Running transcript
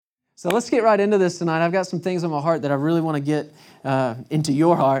So let's get right into this tonight. I've got some things on my heart that I really want to get into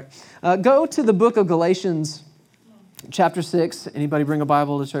your heart. Go to the book of Galatians, chapter 6. Anybody bring a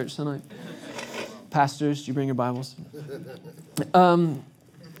Bible to church tonight? Pastors, do you bring your Bibles?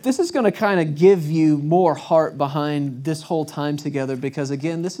 This is going to kind of give you more heart behind this whole time together because,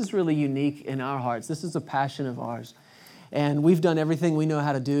 again, this is really unique in our hearts. This is a passion of ours. And we've done everything we know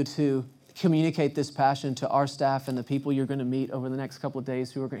how to do to communicate this passion to our staff and the people you're going to meet over the next couple of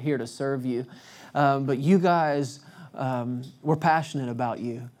days who are here to serve you. But you guys, we're passionate about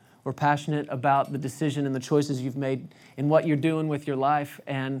you. We're passionate about the decision and the choices you've made in what you're doing with your life.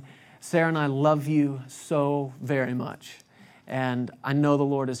 And Sarah and I love you so very much. And I know the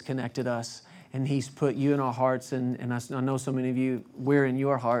Lord has connected us, and He's put you in our hearts, and I know so many of you, we're in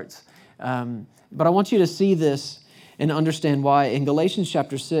your hearts. But I want you to see this and understand why. In Galatians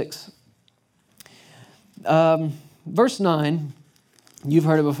chapter 6, verse 9, you've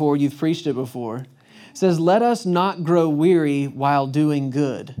heard it before, you've preached it before. It says, "Let us not grow weary while doing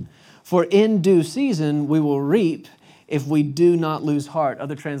good, for in due season we will reap if we do not lose heart."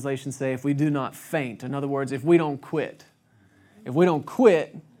 Other translations say, if we do not faint. In other words, if we don't quit. If we don't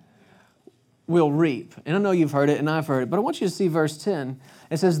quit, we'll reap. And I know you've heard it and I've heard it, but I want you to see verse 10.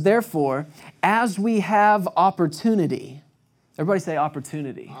 It says, "Therefore, as we have opportunity," everybody say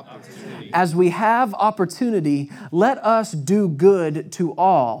opportunity. Opportunity. "As we have opportunity, let us do good to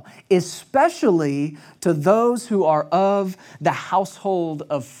all, especially to those who are of the household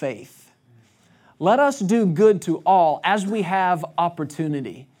of faith." Let us do good to all as we have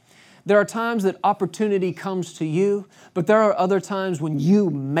opportunity. There are times that opportunity comes to you, but there are other times when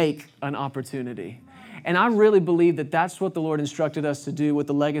you make an opportunity. And I really believe that that's what the Lord instructed us to do with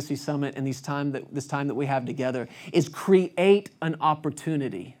the Legacy Summit and this time that we have together, is create an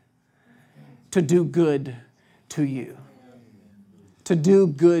opportunity to do good to you, to do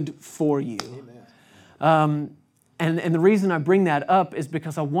good for you. And the reason I bring that up is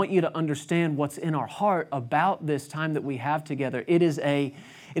because I want you to understand what's in our heart about this time that we have together. It is a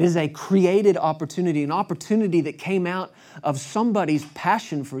created opportunity, an opportunity that came out of somebody's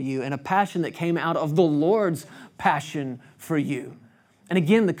passion for you and a passion that came out of the Lord's passion for you. And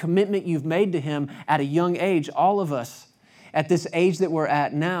again, the commitment you've made to Him at a young age, all of us at this age that we're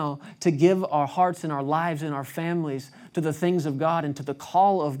at now, to give our hearts and our lives and our families to the things of God and to the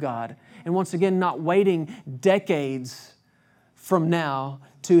call of God. And once again, not waiting decades from now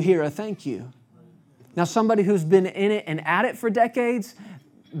to hear a thank you. Now, somebody who's been in it and at it for decades,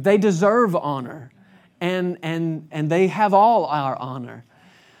 they deserve honor, and they have all our honor.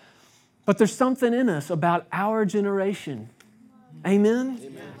 But there's something in us about our generation. Amen?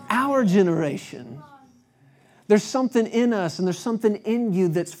 Amen. Our generation. There's something in us, and there's something in you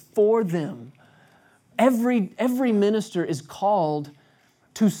that's for them. Every minister is called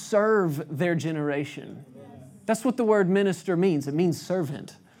to serve their generation. That's what the word minister means. It means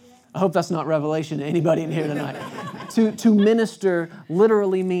servant. I hope that's not revelation to anybody in here tonight. To minister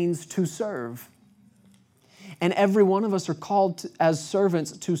literally means to serve. And every one of us are called as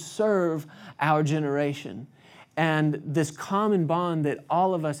servants to serve our generation. And this common bond that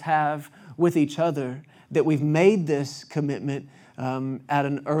all of us have with each other, that we've made this commitment at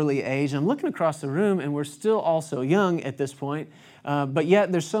an early age. I'm looking across the room, and we're still all so young at this point. But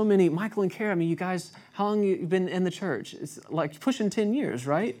yet there's so many. Michael and Kara, I mean, you guys, how long have you been in the church? It's like pushing 10 years,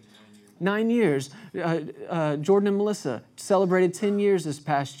 right? 9 years. Jordan and Melissa celebrated 10 years this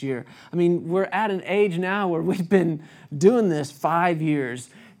past year. I mean, we're at an age now where we've been doing this 5 years,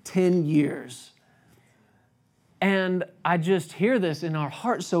 10 years. And I just hear this in our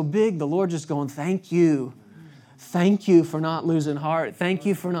heart so big, the Lord just going, thank you. Thank you for not losing heart. Thank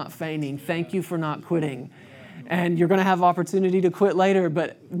you for not fainting. Thank you for not quitting. And you're going to have opportunity to quit later,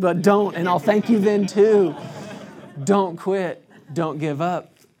 but don't. And I'll thank you then too. Don't quit. Don't give up.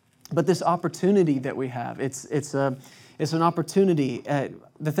 But this opportunity that we have, it's an opportunity.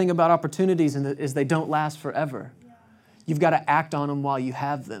 The thing about opportunities is they don't last forever. You've got to act on them while you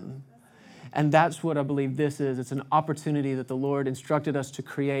have them. And that's what I believe this is. It's an opportunity that the Lord instructed us to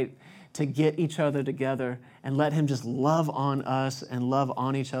create, to get each other together and let Him just love on us and love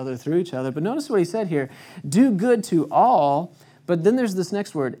on each other through each other. But notice what He said here, do good to all, but then there's this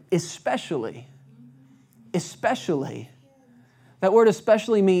next word, especially. Especially. That word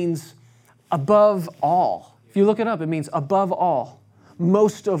especially means above all. If you look it up, it means above all,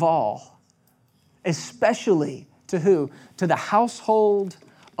 most of all. Especially to who? To the household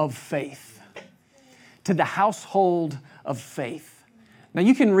of faith. To the household of faith. Now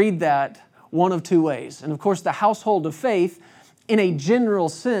you can read that one of two ways. And of course, the household of faith, in a general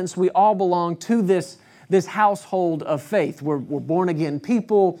sense, we all belong to this this household of faith. We're born again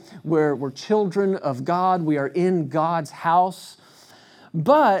people. We're children of God. We are in God's house.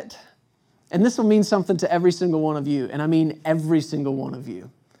 But, and this will mean something to every single one of you, and I mean every single one of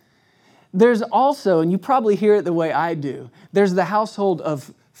you. There's also, and you probably hear it the way I do, there's the household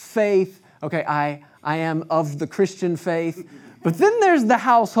of faith. Okay, I am of the Christian faith. But then there's the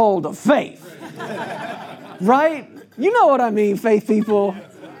household of faith. Right? You know what I mean, faith people.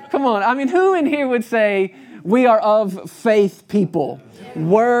 Come on. I mean, who in here would say we are of faith people?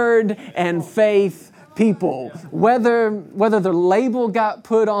 Word and faith people. Whether the label got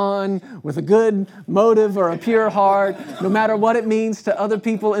put on with a good motive or a pure heart, no matter what it means to other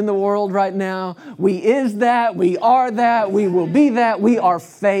people in the world right now, we is that, we are that, we will be that, we are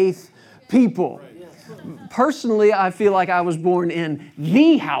faith people. Personally, I feel like I was born in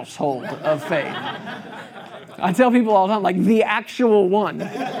the household of faith. I tell people all the time, like the actual one.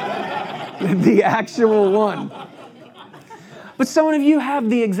 The actual one. But some of you have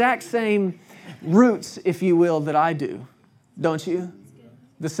the exact same roots, if you will, that I do, don't you?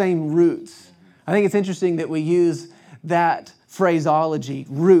 The same roots. I think it's interesting that we use that phraseology,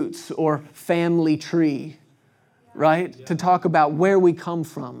 roots or family tree, right? To talk about where we come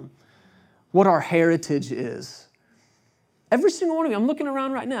from, what our heritage is. Every single one of you, I'm looking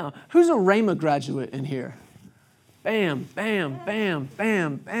around right now. Who's a Rhema graduate in here? Bam, bam, bam,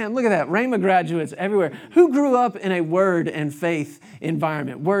 bam, bam. Look at that. Rhema graduates everywhere. Who grew up in a word and faith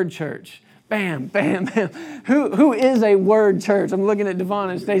environment? Word church. Bam, bam, bam. Who is a word church? I'm looking at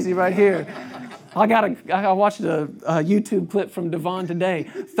Devon and Stacy right here. I watched a YouTube clip from Devon today,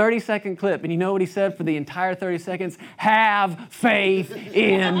 30-second clip, and you know what he said for the entire 30 seconds? Have faith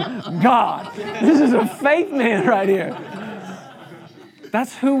in God. This is a faith man right here.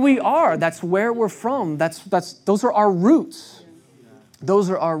 That's who we are. That's where we're from. Those are our roots. Those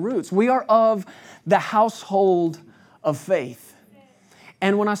are our roots. We are of the household of faith.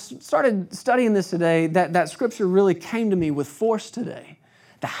 And when I started studying this today, that scripture really came to me with force today.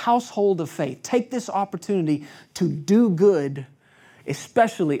 The household of faith. Take this opportunity to do good,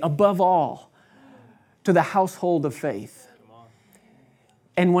 especially above all, to the household of faith.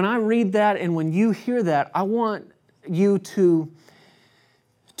 And when I read that and when you hear that, I want you to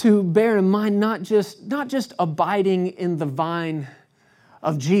bear in mind not just abiding in the vine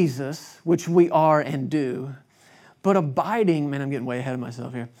of Jesus, which we are and do, but abiding, man, I'm getting way ahead of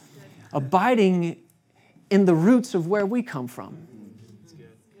myself here, abiding in the roots of where we come from.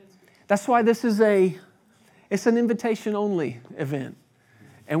 That's why this is it's an invitation-only event.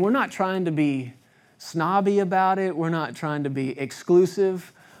 And we're not trying to be snobby about it. We're not trying to be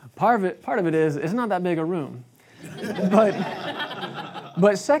exclusive. Part of it is, it's not that big a room.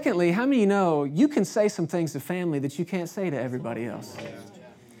 But secondly, how many of you know you can say some things to family that you can't say to everybody else?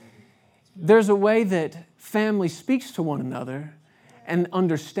 There's a way that family speaks to one another and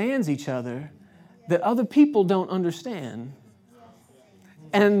understands each other that other people don't understand.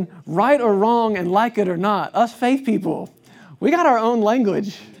 And right or wrong and like it or not, us faith people, we got our own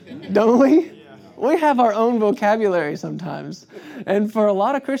language, don't we? We have our own vocabulary sometimes. And for a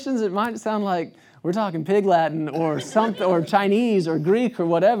lot of Christians, it might sound like we're talking Pig Latin or something, or Chinese or Greek or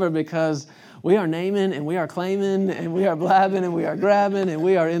whatever, because we are naming and we are claiming and we are blabbing and we are grabbing and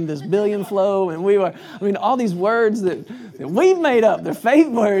we are in this billion flow and all these words that we've made up. They're faith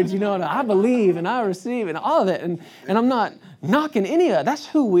words, and I believe and I receive and all of it. And I'm not knocking any of that. That's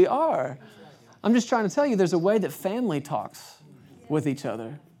who we are. I'm just trying to tell you there's a way that family talks with each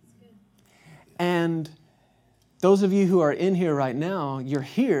other. And those of you who are in here right now, you're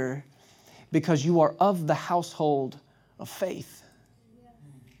here because you are of the household of faith.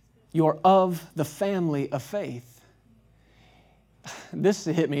 You are of the family of faith. This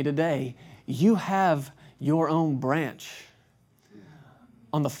hit me today. You have your own branch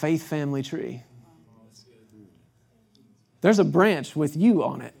on the faith family tree. There's a branch with you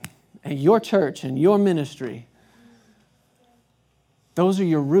on it, and your church and your ministry. Those are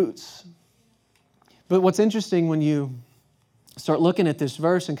your roots. But what's interesting when you start looking at this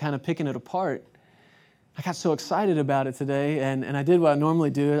verse and kind of picking it apart, I got so excited about it today, and I did what I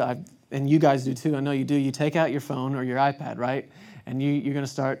normally do, and you guys do too, I know you do. You take out your phone or your iPad, right? And you're going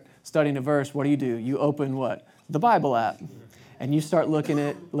to start studying a verse. What do? You open what? The Bible app. And you start looking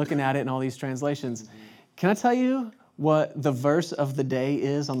at it in all these translations. Can I tell you what the verse of the day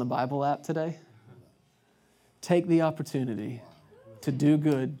is on the Bible app today? Take the opportunity to do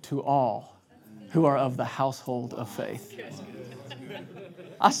good to all who are of the household of faith.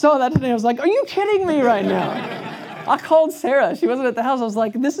 I saw that today. I was like, are you kidding me right now? I called Sarah. She wasn't at the house. I was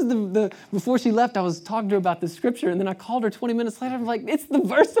like, this is before she left, I was talking to her about this scripture, and then I called her 20 minutes later. I'm like, it's the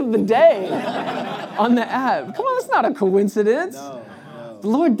verse of the day. on the app. Come on, that's not a coincidence. No. The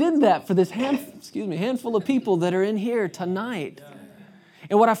Lord did that for this handful of people that are in here tonight.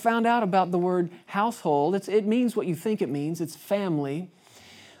 And what I found out about the word household, it means what you think it means. It's family.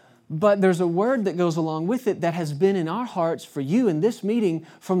 But there's a word that goes along with it that has been in our hearts for you in this meeting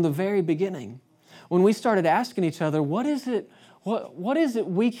from the very beginning. When we started asking each other, what is it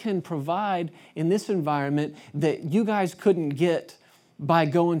we can provide in this environment that you guys couldn't get by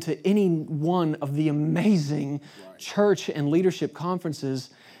going to any one of the amazing church and leadership conferences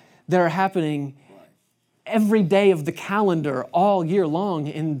that are happening every day of the calendar all year long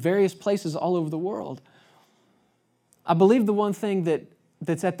in various places all over the world. I believe the one thing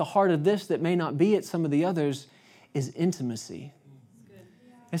that's at the heart of this that may not be at some of the others is intimacy.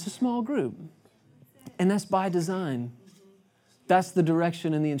 It's a small group, and that's by design. That's the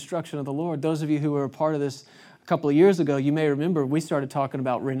direction and the instruction of the Lord. Those of you who were a part of this a couple of years ago, you may remember we started talking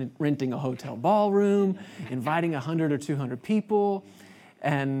about renting a hotel ballroom, inviting 100 or 200 people,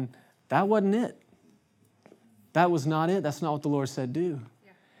 and that wasn't it. That was not it. That's not what the Lord said do.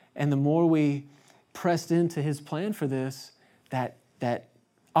 Yeah. And the more we pressed into His plan for this, that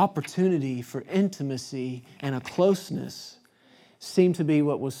opportunity for intimacy and a closeness seemed to be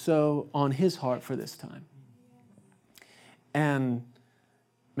what was so on His heart for this time. And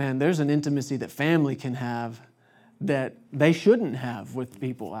man, there's an intimacy that family can have that they shouldn't have with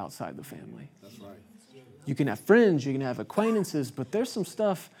people outside the family. That's right. You can have friends, you can have acquaintances, but there's some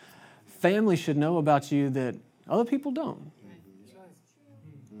stuff family should know about you that other people don't.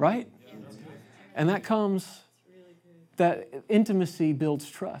 Right? And that intimacy builds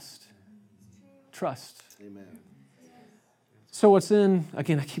trust. Trust. Amen. So again, I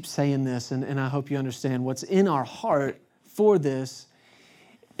keep saying this, and I hope you understand, what's in our heart for this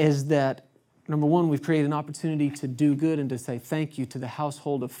is that, number one, we've created an opportunity to do good and to say thank you to the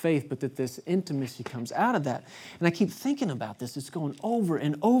household of faith, but that this intimacy comes out of that. And I keep thinking about this. It's going over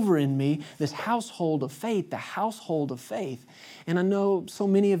and over in me, this household of faith, the household of faith. And I know so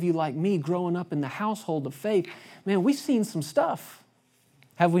many of you like me growing up in the household of faith, man, we've seen some stuff,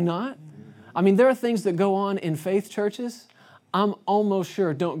 have we not? I mean, there are things that go on in faith churches I'm almost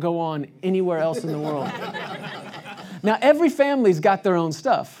sure don't go on anywhere else in the world. Now, every family's got their own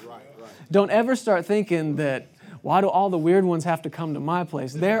stuff. Right. Don't ever start thinking that, why do all the weird ones have to come to my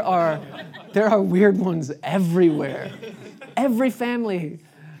place? There are weird ones everywhere. Every family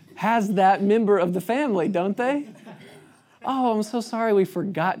has that member of the family, don't they? Oh, I'm so sorry we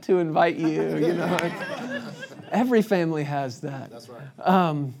forgot to invite you. Every family has that. That's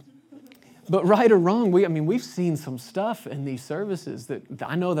right. But right or wrong, we've seen some stuff in these services that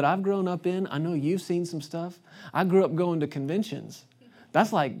I know that I've grown up in. I know you've seen some stuff. I grew up going to conventions.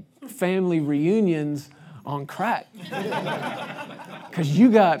 That's like family reunions on crack. Because you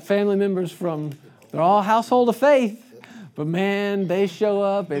got family members they're all household of faith. But man, they show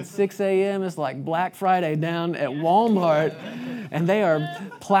up at 6 a.m. It's like Black Friday down at Walmart. And they are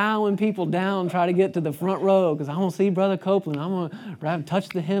plowing people down, try to get to the front row because I want to see Brother Copeland. I'm going to touch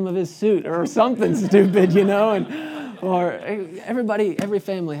the hem of his suit or something stupid, Or every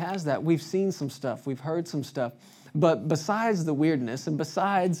family has that. We've seen some stuff. We've heard some stuff. But besides the weirdness and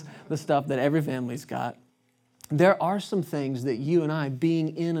besides the stuff that every family's got, there are some things that you and I,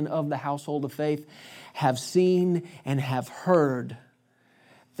 being in and of the household of faith, have seen and have heard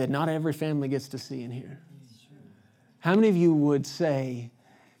that not every family gets to see and hear. How many of you would say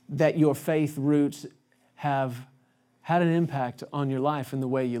that your faith roots have had an impact on your life and the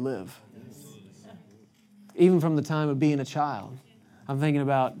way you live? Even from the time of being a child. I'm thinking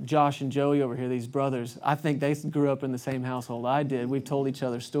about Josh and Joey over here, these brothers. I think they grew up in the same household I did. We've told each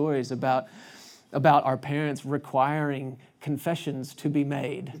other stories about our parents requiring confessions to be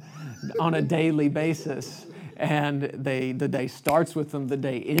made on a daily basis. And the day starts with them, the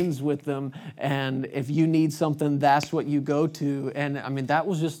day ends with them. And if you need something, that's what you go to. And that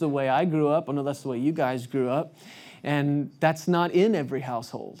was just the way I grew up. I know that's the way you guys grew up. And that's not in every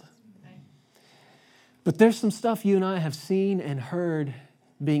household. But there's some stuff you and I have seen and heard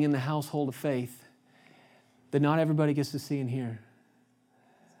being in the household of faith that not everybody gets to see and hear.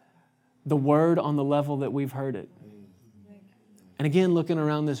 The word on the level that we've heard it. And again, looking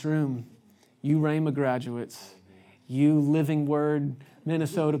around this room, you Rhema graduates, you Living Word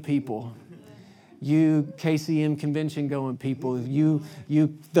Minnesota people, you KCM convention going people, you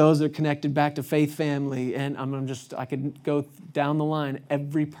those that are connected back to Faith Family, and I could go down the line.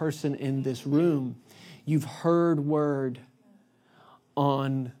 Every person in this room, you've heard word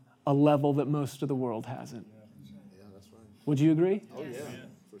on a level that most of the world hasn't. Yeah, that's right. Would you agree? Oh yeah,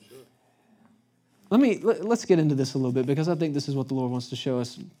 for sure. Let's get into this a little bit because I think this is what the Lord wants to show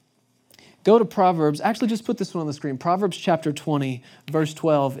us. Go to Proverbs. Actually, just put this one on the screen. Proverbs chapter 20, verse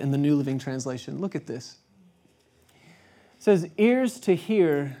 12 in the New Living Translation. Look at this. It says, ears to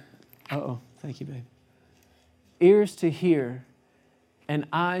hear. Thank you, babe. Ears to hear and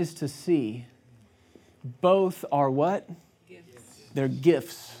eyes to see. Both are what? Gifts. They're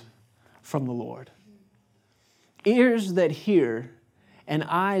gifts from the Lord. Ears that hear and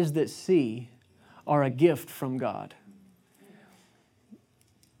eyes that see are a gift from God.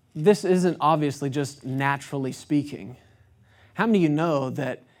 This isn't obviously just naturally speaking. How many of you know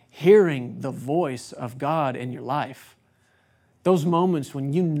that hearing the voice of God in your life, those moments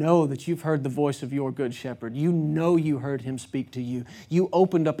when you know that you've heard the voice of your good shepherd, you know you heard him speak to you, you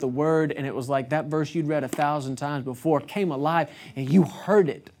opened up the word and it was like that verse you'd read 1,000 times before came alive and you heard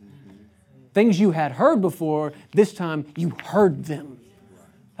it. Things you had heard before, this time you heard them.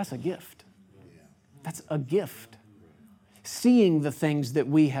 That's a gift. That's a gift. Seeing the things that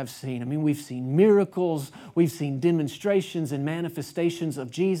we have seen. I mean, we've seen miracles, we've seen demonstrations and manifestations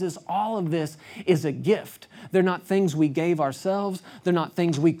of Jesus. All of this is a gift. They're not things we gave ourselves. They're not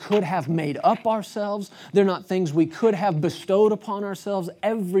things we could have made up ourselves. They're not things we could have bestowed upon ourselves.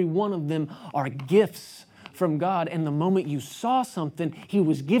 Every one of them are gifts from God. And the moment you saw something, He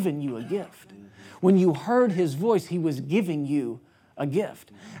was giving you a gift. When you heard His voice, He was giving you a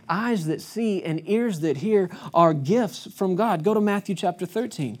gift. Eyes that see and ears that hear are gifts from God. Go to Matthew chapter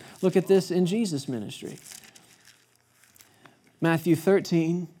 13. Look at this in Jesus' ministry. Matthew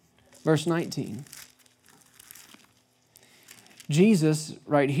 13, verse 19. Jesus,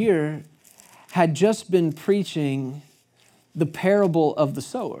 right here, had just been preaching the parable of the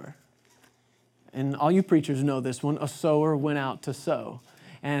sower. And all you preachers know this one. A sower went out to sow.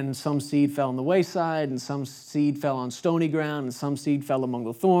 And some seed fell on the wayside, and some seed fell on stony ground, and some seed fell among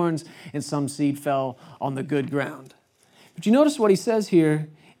the thorns, and some seed fell on the good ground. But you notice what he says here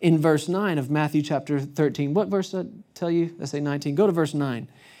in verse 9 of Matthew chapter 13. What verse did I tell you? I say 19. Go to verse 9.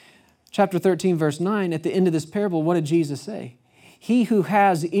 Chapter 13, verse 9, at the end of this parable, what did Jesus say? He who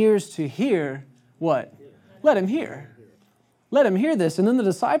has ears to hear, what? Let him hear. Let him hear this. And then the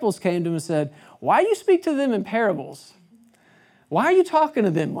disciples came to him and said, why do you speak to them in parables? Why are you talking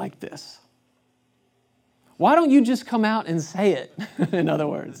to them like this? Why don't you just come out and say it? In other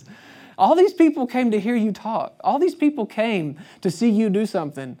words, all these people came to hear you talk. All these people came to see you do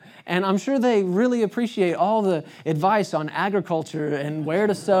something. And I'm sure they really appreciate all the advice on agriculture and where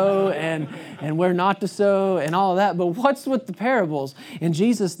to sow and where not to sow and all of that. But what's with the parables? And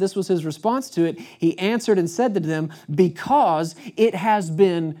Jesus, this was his response to it. He answered and said to them, because it has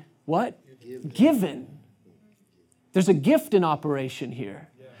been, what? Given. There's a gift in operation here.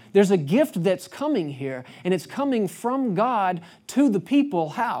 There's a gift that's coming here, and it's coming from God to the people.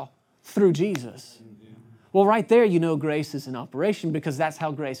 How? Through Jesus. Well, right there, you know grace is in operation because that's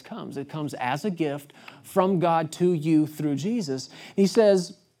how grace comes. It comes as a gift from God to you through Jesus. He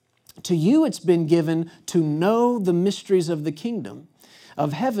says, to you it's been given to know the mysteries of the kingdom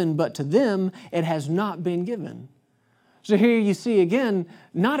of heaven, but to them it has not been given. So here you see again,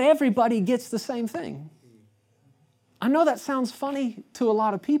 not everybody gets the same thing. I know that sounds funny to a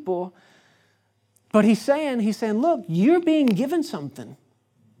lot of people, but he's saying, look, you're being given something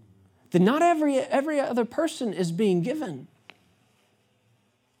that not every other person is being given. And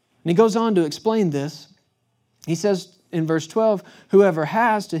he goes on to explain this. He says in verse 12, whoever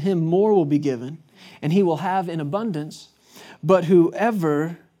has, to him more will be given, and he will have in abundance. But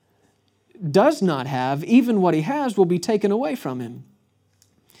whoever does not have, even what he has will be taken away from him.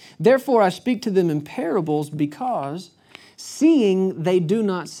 Therefore I speak to them in parables, because seeing they do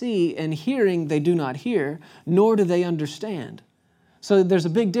not see, and hearing they do not hear, nor do they understand. So there's a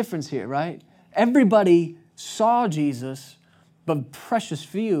big difference here, right? Everybody saw Jesus, but precious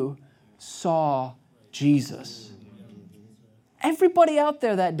few saw Jesus. Everybody out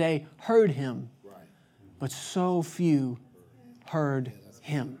there that day heard him, but so few heard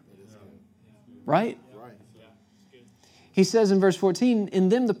him. Right? He says in verse 14, in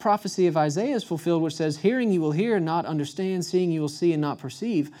them the prophecy of Isaiah is fulfilled, which says, hearing you will hear and not understand, seeing you will see and not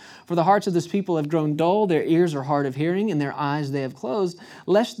perceive. For the hearts of this people have grown dull, their ears are hard of hearing, and their eyes they have closed,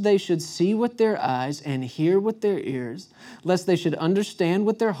 lest they should see with their eyes and hear with their ears, lest they should understand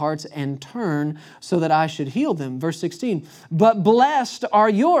with their hearts and turn, so that I should heal them. Verse 16, but blessed are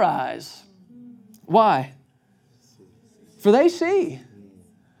your eyes. Why? For they see.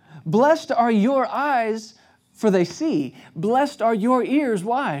 Blessed are your eyes, for they see. Blessed are your ears.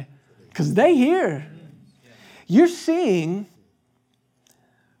 Why? Because they hear. You're seeing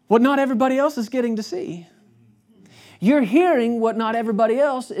what not everybody else is getting to see. You're hearing what not everybody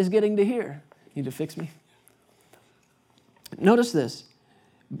else is getting to hear. Need to fix me? Notice this.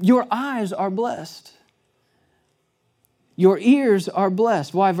 Your eyes are blessed. Your ears are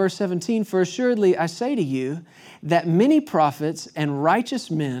blessed. Why? Verse 17, for assuredly I say to you that many prophets and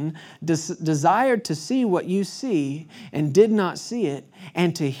righteous men desired to see what you see and did not see it,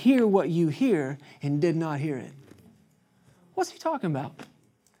 and to hear what you hear and did not hear it. What's he talking about?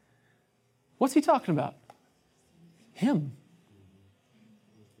 What's he talking about? Him.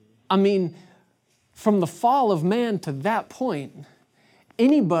 I mean, from the fall of man to that point,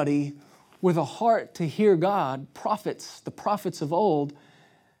 anybody with a heart to hear God, the prophets of old,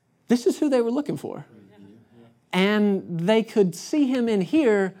 this is who they were looking for. And they could see him and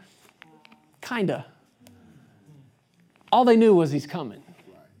hear, kinda. All they knew was he's coming.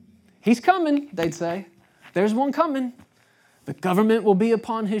 He's coming, they'd say. There's one coming. The government will be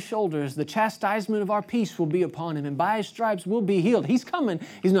upon his shoulders. The chastisement of our peace will be upon him. And by his stripes we'll be healed. He's coming.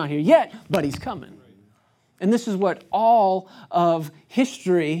 He's not here yet, but he's coming. And this is what all of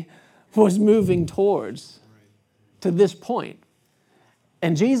history was moving towards to this point.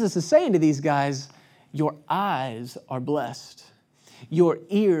 And Jesus is saying to these guys, your eyes are blessed. Your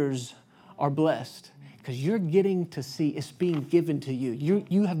ears are blessed. Because you're getting to see, it's being given to you.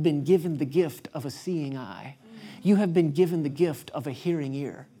 You have been given the gift of a seeing eye. You have been given the gift of a hearing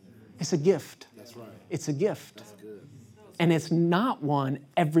ear. It's a gift. That's right. It's a gift. That's good. And it's not one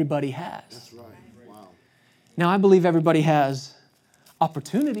everybody has. That's right. Wow. Now, I believe everybody has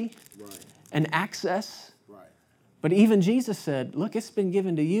opportunity Right. and access. Right. But even Jesus said, look, it's been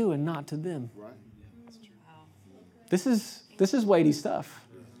given to you and not to them. Right. This is weighty stuff.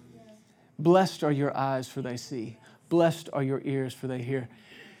 Blessed are your eyes, for they see. Blessed are your ears, for they hear.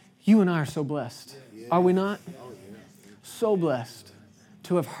 You and I are so blessed. Are we not? So blessed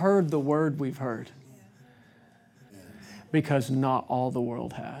to have heard the word we've heard. Because not all the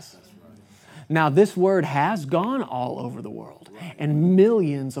world has. Now, this word has gone all over the world, and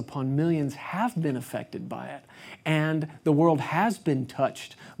millions upon millions have been affected by it, and the world has been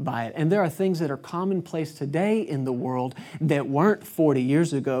touched by it. And there are things that are commonplace today in the world that weren't 40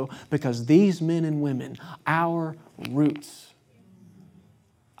 years ago, because these men and women, our roots,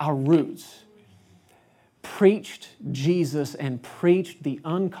 preached Jesus and preached the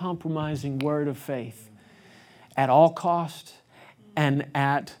uncompromising word of faith at all cost and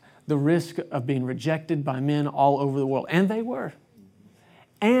at the risk of being rejected by men all over the world. And they were.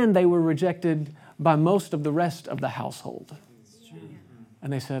 And they were rejected by most of the rest of the household.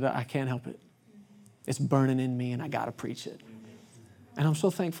 And they said, I can't help it. It's burning in me and I got to preach it. And I'm so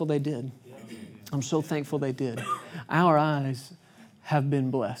thankful they did. I'm so thankful they did. Our eyes have been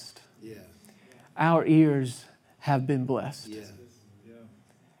blessed. Yeah. Our ears have been blessed. Yeah.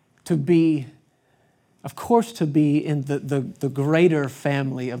 To be in the greater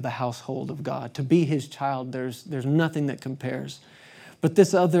family of the household of God, to be His child, there's nothing that compares. But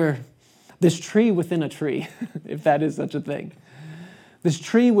this tree within a tree, if that is such a thing, this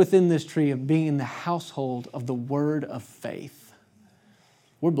tree within this tree of being in the household of the word of faith,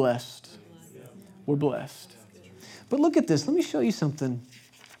 we're blessed. We're blessed. But look at this. Let me show you something.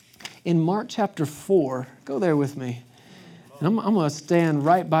 In Mark chapter 4, go there with me. And I'm going to stand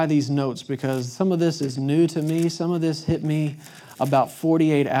right by these notes because some of this is new to me. Some of this hit me about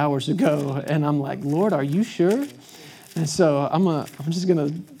 48 hours ago. And I'm like, Lord, are you sure? And so I'm just going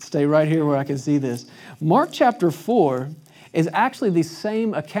to stay right here where I can see this. Mark chapter 4 is actually the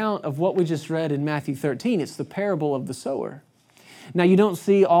same account of what we just read in Matthew 13. It's the parable of the sower. Now, you don't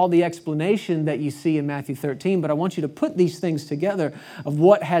see all the explanation that you see in Matthew 13, but I want you to put these things together of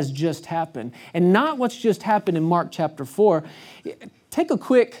what has just happened. And not what's just happened in Mark chapter 4. Take a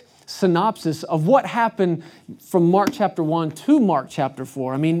quick synopsis of what happened from Mark chapter 1 to Mark chapter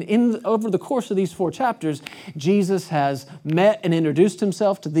 4. I mean, over the course of these 4 chapters, Jesus has met and introduced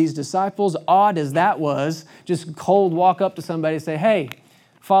himself to these disciples. Odd as that was, just cold walk up to somebody and say, hey,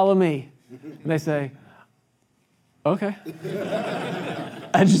 follow me. And they say, okay.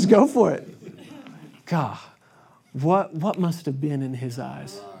 And just go for it. God, what must have been in his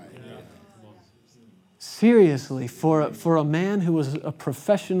eyes? Seriously, for a man who was a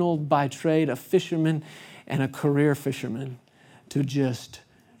professional by trade, a fisherman and a career fisherman, to just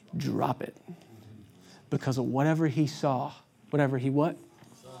drop it because of whatever he saw, whatever he what?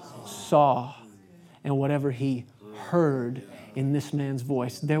 Saw, and whatever he heard in this man's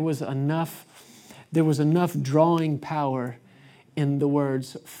voice. There was enough drawing power in the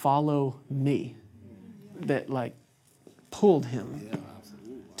words, follow me, that pulled him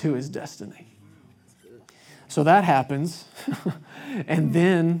to his destiny. So that happens. And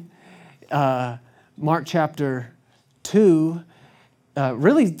then Mark chapter 2,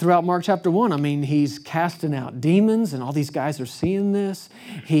 really throughout Mark chapter 1, I mean, he's casting out demons and all these guys are seeing this.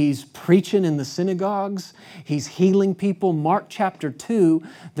 He's preaching in the synagogues. He's healing people. Mark chapter 2,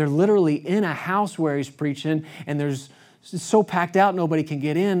 they're literally in a house where he's preaching and it's so packed out nobody can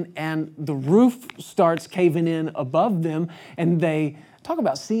get in, and the roof starts caving in above them, and they talk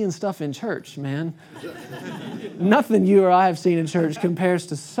about seeing stuff in church, man. Nothing you or I have seen in church compares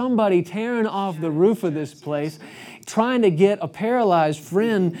to somebody tearing off the roof of this place, trying to get a paralyzed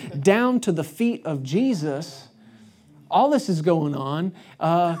friend down to the feet of Jesus. All this is going on.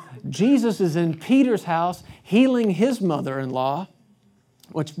 Jesus is in Peter's house healing his mother-in-law,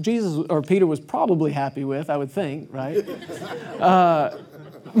 which Jesus or Peter was probably happy with, I would think, right?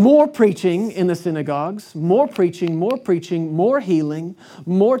 More preaching in the synagogues, more preaching, more healing,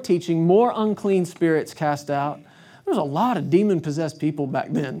 more teaching, more unclean spirits cast out. There was a lot of demon-possessed people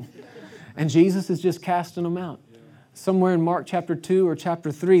back then. And Jesus is just casting them out. Somewhere in Mark chapter 2 or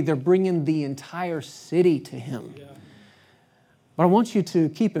chapter 3, they're bringing the entire city to Him. But I want you to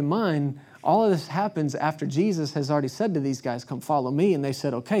keep in mind, all of this happens after Jesus has already said to these guys, come follow me. And they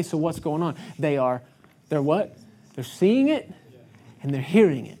said, okay, so what's going on? They're what? They're seeing it and they're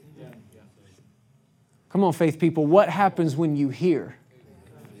hearing it. Come on, faith people. What happens when you hear?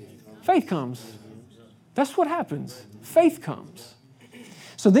 Faith comes. That's what happens. Faith comes.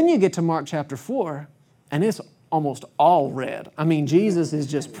 So then you get to Mark chapter 4 and it's almost all red. I mean, Jesus is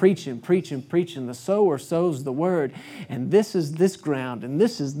just preaching. The sower sows the word, and this is this ground, and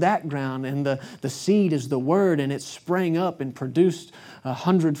this is that ground, and the seed is the word, and it sprang up and produced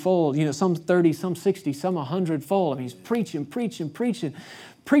 100-fold, some 30, some 60, some 100-fold. I mean, he's preaching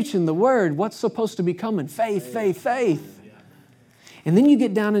the word. What's supposed to be coming? Faith. And then you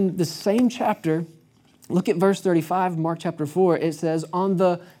get down in the same chapter. Look at verse 35, Mark chapter 4. It says, on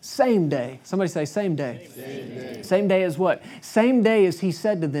the same day. Somebody say, same day. Same day. Same day as what? Same day as he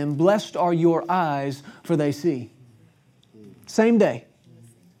said to them, blessed are your eyes, for they see. Same day.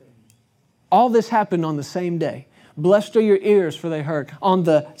 All this happened on the same day. Blessed are your ears, for they heard. On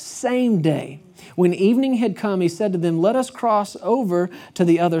the same day. When evening had come, he said to them, let us cross over to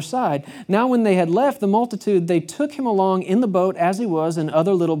the other side. Now when they had left the multitude, they took him along in the boat as he was, and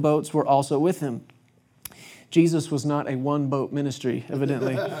other little boats were also with him. Jesus was not a one-boat ministry,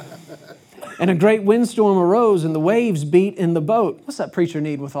 evidently. And a great windstorm arose, and the waves beat in the boat. What's that preacher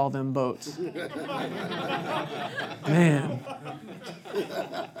need with all them boats? Man.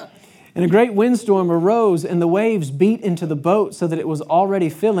 And a great windstorm arose, and the waves beat into the boat so that it was already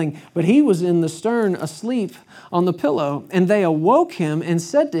filling. But he was in the stern asleep on the pillow. And they awoke him and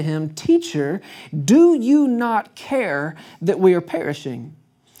said to him, Teacher, do you not care that we are perishing?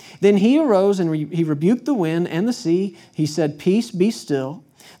 Then he arose and he rebuked the wind and the sea. He said, Peace, be still.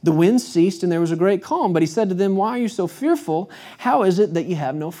 The wind ceased and there was a great calm. But he said to them, Why are you so fearful? How is it that you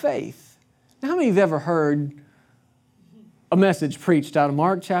have no faith? Now, how many of you have ever heard a message preached out of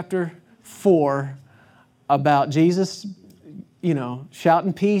Mark chapter 4 about Jesus,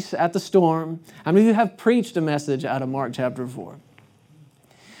 shouting peace at the storm? How many of you have preached a message out of Mark chapter 4?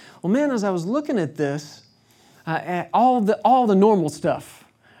 Well, man, as I was looking at this, all the normal stuff,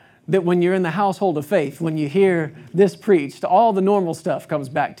 that when you're in the household of faith, when you hear this preached, all the normal stuff comes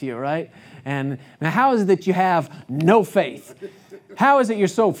back to you, right? And now how is it that you have no faith? How is it you're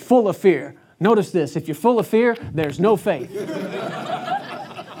so full of fear? Notice this, if you're full of fear, there's no faith.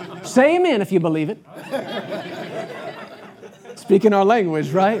 Say amen if you believe it. Speaking our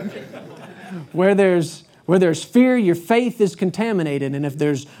language, right? Where there's fear, your faith is contaminated. And if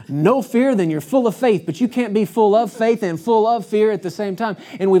there's no fear, then you're full of faith. But you can't be full of faith and full of fear at the same time.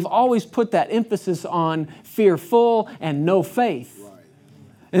 And we've always put that emphasis on fearful and no faith. Right.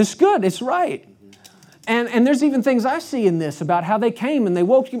 And it's good. It's right. And there's even things I see in this about how they came and they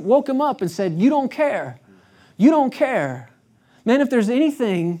woke him up and said, you don't care. You don't care. Man, if there's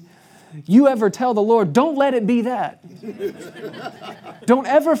anything you ever tell the Lord, don't let it be that. Don't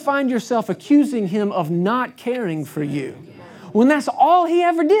ever find yourself accusing Him of not caring for you, when that's all He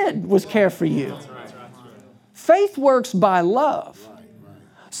ever did was care for you. Faith works by love.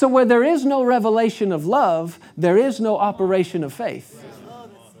 So where there is no revelation of love, there is no operation of faith.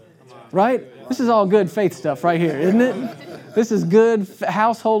 Right? This is all good faith stuff right here, isn't it? This is good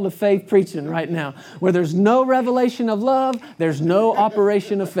household of faith preaching right now. Where there's no revelation of love, there's no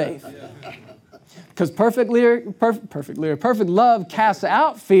operation of faith. Because perfect love casts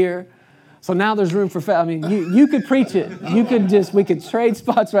out fear. So now there's room for faith. I mean, you could preach it. We could trade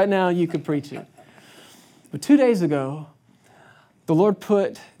spots right now and you could preach it. But 2 days ago, the Lord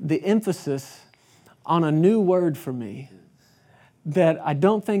put the emphasis on a new word for me that I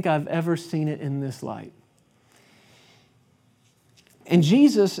don't think I've ever seen it in this light. And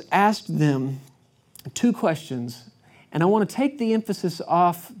Jesus asked them two questions. And I want to take the emphasis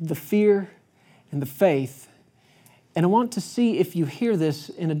off the fear and the faith. And I want to see if you hear this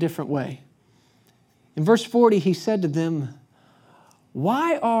in a different way. In verse 40, he said to them,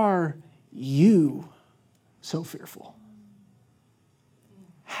 "Why are you so fearful?"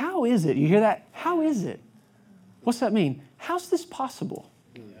 How is it? You hear that? How is it? What's that mean? How's this possible?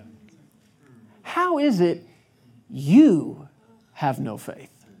 How is it you have no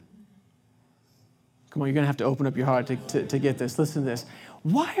faith? Come on, you're going to have to open up your heart to get this. Listen to this.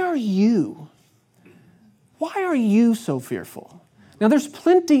 Why are you so fearful? Now, there's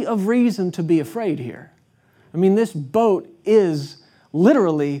plenty of reason to be afraid here. I mean, this boat is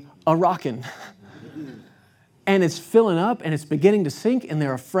literally a rockin'. And it's filling up and it's beginning to sink and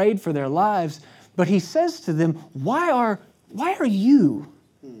they're afraid for their lives. But he says to them, why are you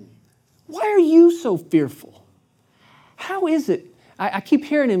so fearful? How is it? I keep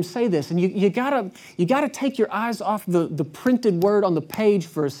hearing him say this, and you gotta take your eyes off the printed word on the page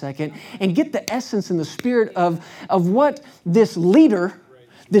for a second and get the essence and the spirit of what this leader,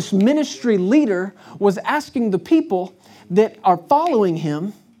 this ministry leader, was asking the people that are following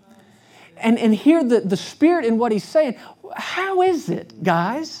him, and hear the spirit in what he's saying. How is it,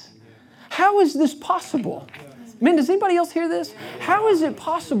 guys? How is this possible? Man, does anybody else hear this? How is it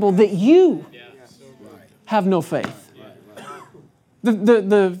possible that you have no faith?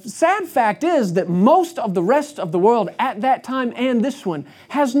 The sad fact is that most of the rest of the world at that time and this one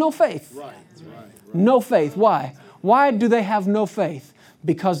has no faith. No faith. Why? Why do they have no faith?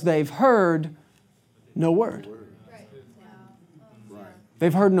 Because they've heard no word.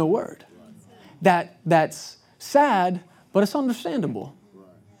 They've heard no word. That's sad, but it's understandable.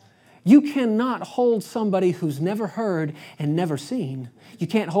 You cannot hold somebody who's never heard and never seen. You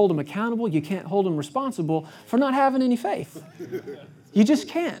can't hold them accountable. You can't hold them responsible for not having any faith. You just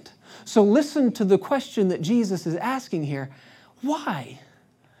can't. So listen to the question that Jesus is asking here. Why?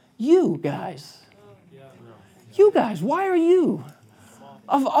 You guys. You guys, why are you?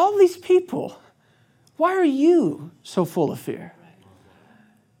 Of all these people, why are you so full of fear?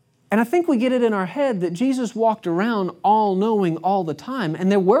 And I think we get it in our head that Jesus walked around all-knowing all the time.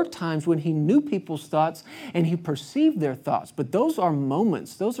 And there were times when he knew people's thoughts and he perceived their thoughts. But those are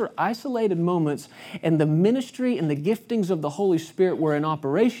moments. Those are isolated moments. And the ministry and the giftings of the Holy Spirit were in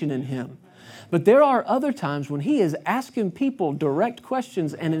operation in him. But there are other times when he is asking people direct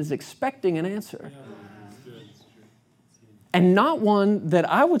questions and is expecting an answer. And not one that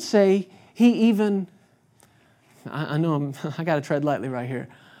I would say he even... I know I got to tread lightly right here.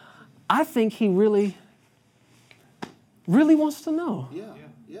 I think he really wants to know.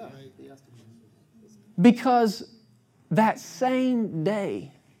 Yeah. Because that same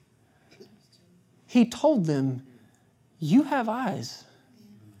day, he told them, you have eyes.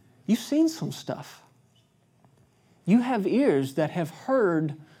 You've seen some stuff. You have ears that have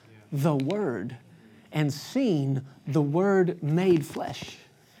heard the word and seen the word made flesh.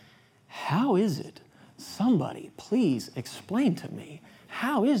 How is it? Somebody, please explain to me.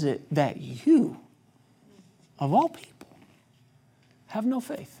 How is it that you, of all people, have no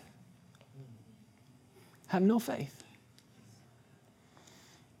faith? Have no faith.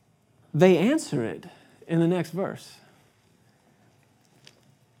 They answer it in the next verse.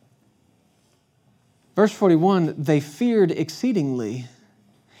 Verse 41, they feared exceedingly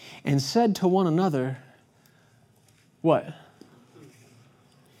and said to one another, what?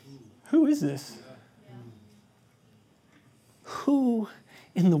 Who is this? Who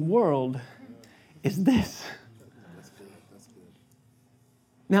in the world is this?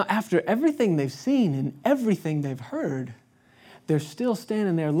 Now, after everything they've seen and everything they've heard, they're still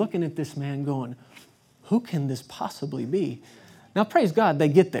standing there looking at this man going, who can this possibly be? Now, praise God, they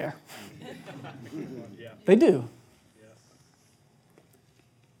get there. They do.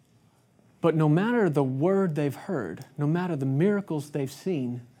 But no matter the word they've heard, no matter the miracles they've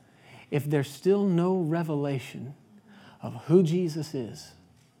seen, if there's still no revelation of who Jesus is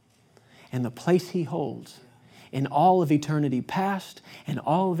and the place he holds in all of eternity past and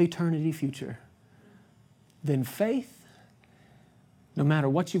all of eternity future, then faith, no matter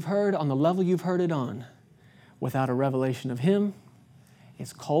what you've heard on the level you've heard it on, without a revelation of him,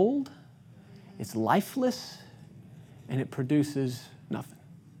 it's cold, it's lifeless, and it produces nothing.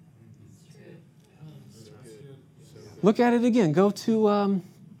 Look at it again. Go to,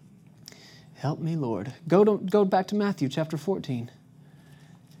 help me, Lord. Go back to Matthew chapter 14.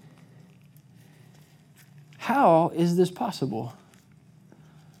 How is this possible?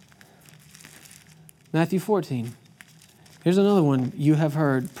 Matthew 14. Here's another one you have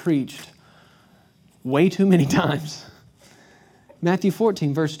heard preached way too many times. Matthew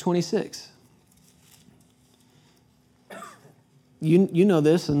 14, verse 26. You know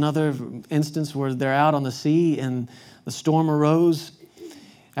this, another instance where they're out on the sea and the storm arose.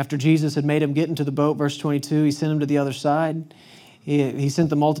 After Jesus had made him get into the boat, verse 22, he sent him to the other side. He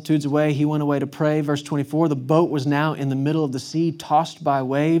sent the multitudes away. He went away to pray. Verse 24, the boat was now in the middle of the sea, tossed by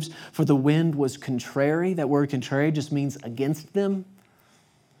waves, for the wind was contrary. That word contrary just means against them.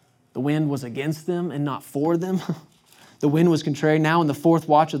 The wind was against them and not for them. The wind was contrary. Now in the fourth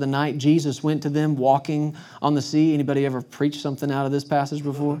watch of the night, Jesus went to them walking on the sea. Anybody ever preached something out of this passage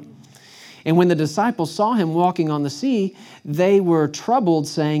before? And when the disciples saw him walking on the sea, they were troubled,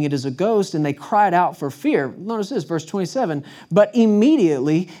 saying, it is a ghost, and they cried out for fear. Notice this, verse 27. But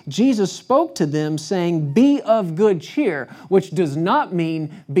immediately Jesus spoke to them, saying, be of good cheer, which does not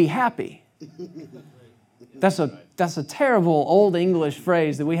mean be happy. That's a terrible old English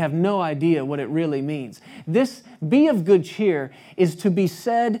phrase that we have no idea what it really means. This be of good cheer is to be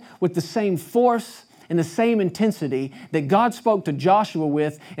said with the same force and the same intensity that God spoke to Joshua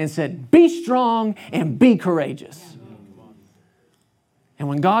with and said, be strong and be courageous. And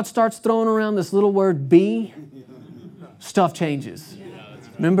when God starts throwing around this little word be, stuff changes.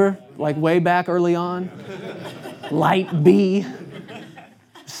 Remember, like way back early on? Light be.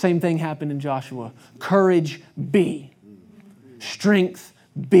 Same thing happened in Joshua. Courage be. Strength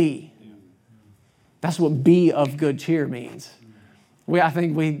be. That's what be of good cheer means.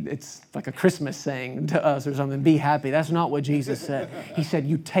 It's like a Christmas saying to us or something, be happy. That's not what Jesus said. He said,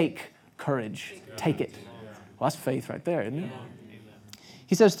 you take courage. Take it. Well, that's faith right there, isn't it?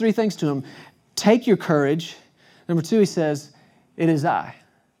 He says three things to him. Take your courage. Number two, he says, it is I.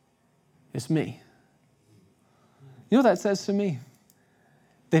 It's me. You know what that says to me?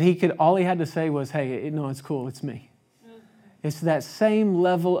 That all he had to say was, hey, no, it's cool, it's me. It's that same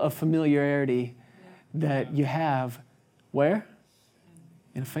level of familiarity that you have where?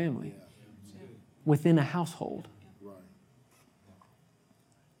 In a family. Within a household.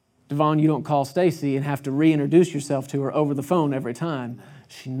 Devon, you don't call Stacy and have to reintroduce yourself to her over the phone every time.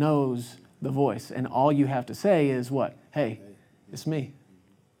 She knows the voice. And all you have to say is what? Hey, it's me.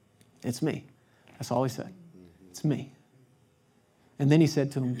 It's me. That's all he said. It's me. And then he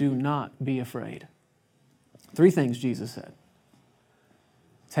said to him, do not be afraid. Three things Jesus said.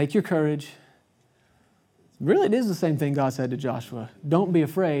 Take your courage. Really, it is the same thing God said to Joshua. Don't be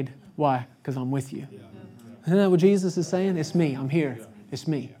afraid. Why? Because I'm with you. Isn't that what Jesus is saying? It's me. I'm here. It's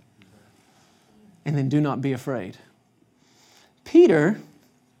me. And then do not be afraid. Peter,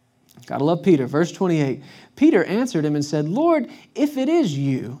 gotta love Peter, verse 28. Peter answered him and said, Lord, if it is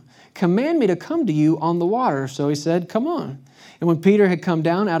you, command me to come to you on the water. So he said, come on. And when Peter had come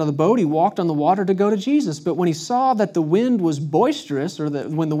down out of the boat, he walked on the water to go to Jesus. But when he saw that the wind was boisterous, or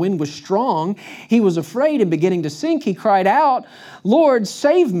that when the wind was strong, he was afraid and beginning to sink. He cried out, Lord,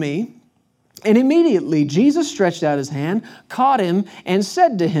 save me. And immediately Jesus stretched out his hand, caught him, and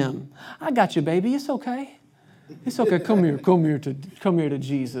said to him, I got you, baby. It's okay. It's okay. Come here to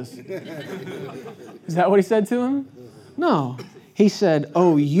Jesus. Is that what he said to him? No. He said,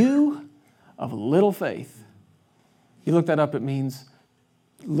 oh, you of little faith. You look that up, it means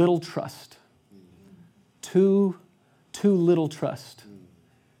little trust. Too little trust.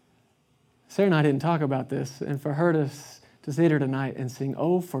 Sarah and I didn't talk about this, and for her to sit here tonight and sing,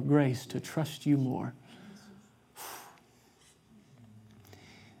 oh, for grace to trust you more.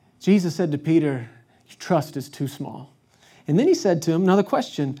 Jesus said to Peter, your trust is too small. And then he said to him, another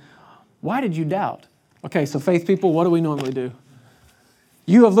question, why did you doubt? Okay, so faith people, what do we normally do?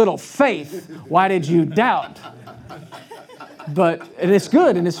 You have little faith. Why did you doubt? And it's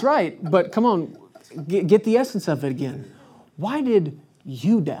good and it's right, but come on, get the essence of it again. Why did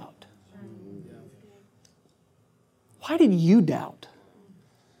you doubt? Why did you doubt?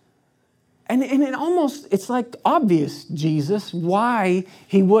 And it's like obvious, Jesus, why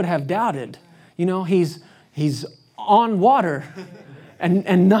he would have doubted. You know, he's on water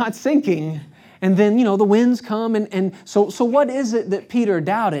and not sinking. And then, you know, the winds come. And so what is it that Peter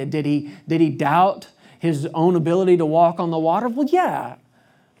doubted? Did he doubt his own ability to walk on the water? Well, yeah,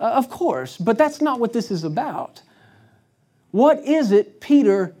 of course. But that's not what this is about. What is it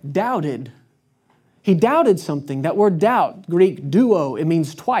Peter doubted? He doubted something. That word doubt, Greek duo, it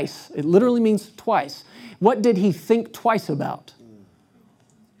means twice. It literally means twice. What did he think twice about?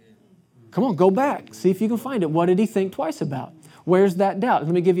 Come on, go back. See if you can find it. What did he think twice about? Where's that doubt?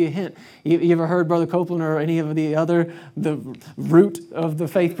 Let me give you a hint. You ever heard Brother Copeland or any of the root of the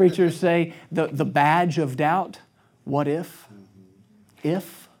faith preachers say the badge of doubt? What if?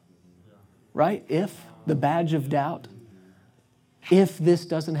 If? Right? If? The badge of doubt. If this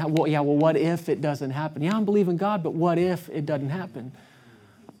doesn't happen, well, what if it doesn't happen? Yeah, I'm believing God, but what if it doesn't happen?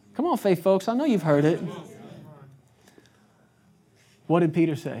 Come on, faith folks, I know you've heard it. What did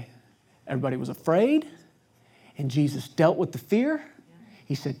Peter say? Everybody was afraid, and Jesus dealt with the fear.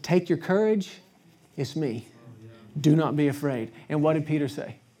 He said, take your courage, it's me. Do not be afraid. And what did Peter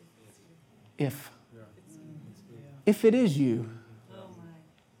say? If it is you.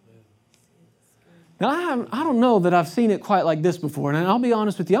 Now, I don't know that I've seen it quite like this before, and I'll be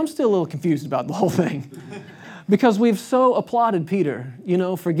honest with you, I'm still a little confused about the whole thing because we've so applauded Peter,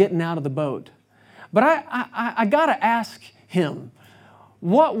 for getting out of the boat. But I got to ask him,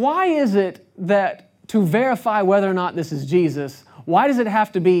 why is it that to verify whether or not this is Jesus, why does it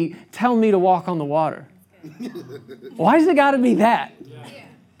have to be, tell me to walk on the water? Why does it got to be that?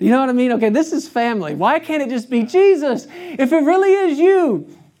 You know what I mean? Okay, this is family. Why can't it just be Jesus? If it really is you,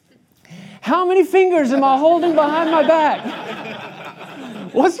 how many fingers am I holding behind my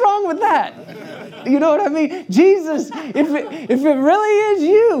back? What's wrong with that? You know what I mean? Jesus, if it really is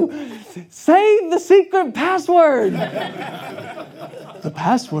you, say the secret password. The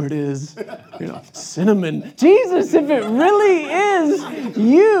password is, cinnamon. Jesus, if it really is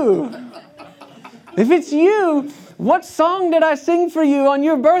you, if it's you, what song did I sing for you on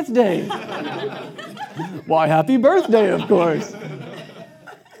your birthday? Why, happy birthday, of course.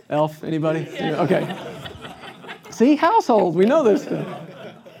 Elf, anybody? Okay. See, household, we know this stuff.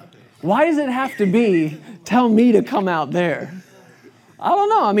 Why does it have to be, tell me to come out there? I don't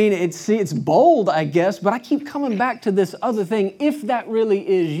know. I mean, it's bold, I guess, but I keep coming back to this other thing. If that really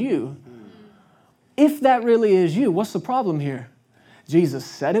is you, if that really is you, what's the problem here? Jesus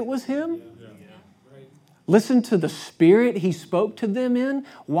said it was him. Listen to the spirit he spoke to them in.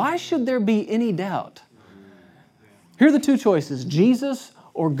 Why should there be any doubt? Here are the two choices, Jesus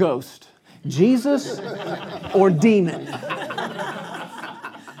or ghost, Jesus or demon.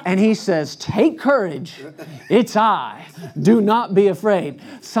 And he says, take courage, it's I, do not be afraid.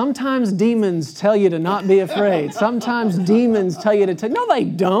 Sometimes demons tell you to not be afraid. Sometimes demons tell you to no, they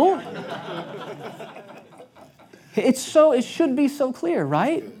don't. It should be so clear,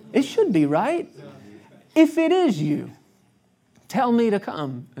 right? It should be, right? If it is you, tell me to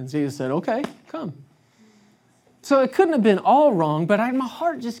come. And Jesus said, okay, come. So it couldn't have been all wrong, but my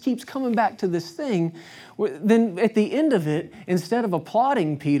heart just keeps coming back to this thing. Then at the end of it, instead of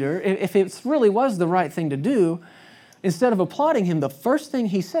applauding Peter, if it really was the right thing to do, instead of applauding him, the first thing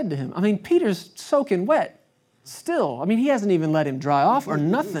he said to him, Peter's soaking wet still. He hasn't even let him dry off or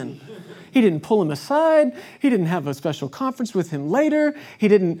nothing. He didn't pull him aside. He didn't have a special conference with him later. He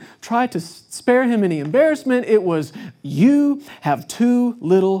didn't try to spare him any embarrassment. It was, you have too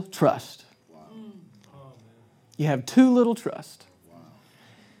little trust. You have too little trust.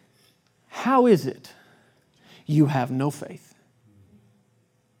 How is it you have no faith?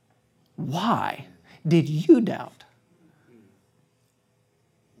 Why did you doubt?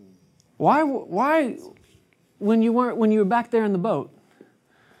 Why when you were back there in the boat,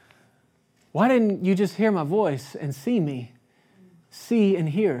 why didn't you just hear my voice and see me? See and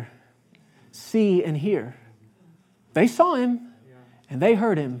hear. See and hear. They saw him and they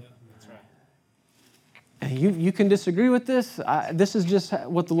heard him. And you can disagree with this. This is just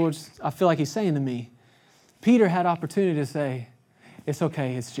what the Lord, I feel like he's saying to me. Peter had opportunity to say, it's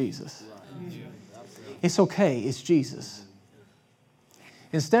okay, it's Jesus. It's okay, it's Jesus.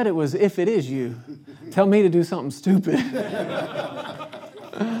 Instead it was, if it is you, tell me to do something stupid.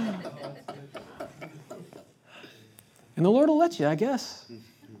 And the Lord will let you, I guess.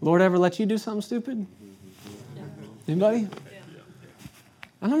 Lord ever let you do something stupid? Anybody?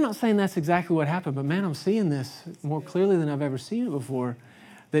 And I'm not saying that's exactly what happened, but man, I'm seeing this more clearly than I've ever seen it before,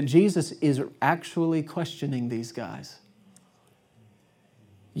 that Jesus is actually questioning these guys.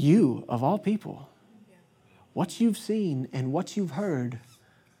 You, of all people, what you've seen and what you've heard,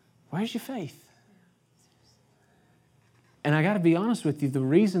 where's your faith? And I got to be honest with you, the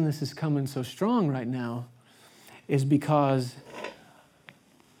reason this is coming so strong right now is because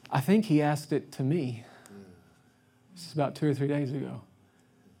I think he asked it to me. This is about 2 or 3 days ago.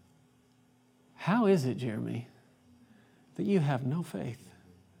 How is it, Jeremy, that you have no faith?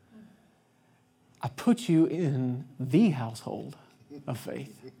 I put you in the household of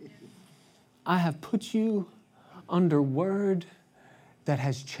faith. I have put you under word that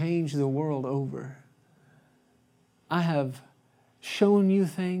has changed the world over. I have shown you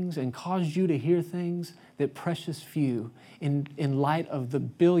things and caused you to hear things that precious few, in light of the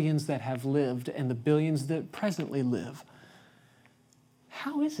billions that have lived and the billions that presently live.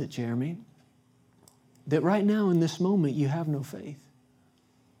 How is it, Jeremy, that right now in this moment you have no faith?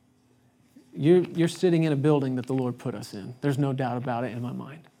 You're sitting in a building that the Lord put us in. There's no doubt about it in my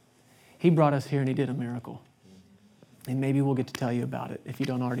mind. He brought us here and He did a miracle. And maybe we'll get to tell you about it if you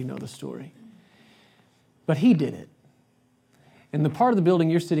don't already know the story. But He did it. And the part of the building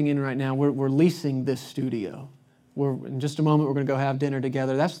you're sitting in right now, we're leasing this studio. In just a moment, we're going to go have dinner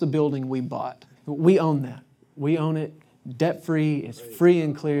together. That's the building we bought. We own that. We own it debt-free. It's free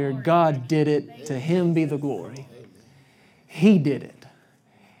and clear. God did it. To Him be the glory. He did it.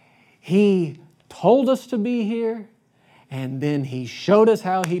 He told us to be here, and then He showed us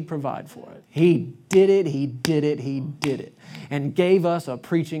how He'd provide for it. He did it, He did it, He did it, and gave us a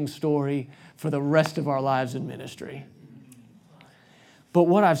preaching story for the rest of our lives in ministry. But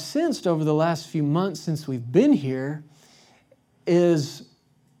what I've sensed over the last few months since we've been here is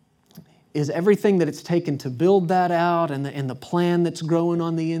everything that it's taken to build that out, and the plan that's growing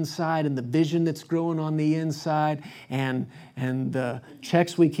on the inside, and the vision that's growing on the inside, and the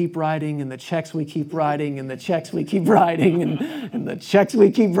checks we keep writing, and the checks we keep writing, and the checks we keep writing, and the checks we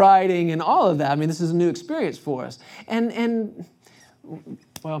keep writing, and all of that. I mean, this is a new experience for us. And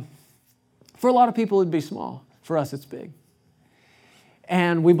well, for a lot of people it'd be small. For us it's big.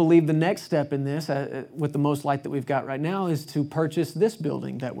 And we believe the next step in this, with the Most Light that we've got right now, is to purchase this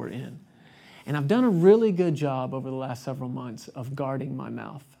building that we're in. And I've done a really good job over the last several months of guarding my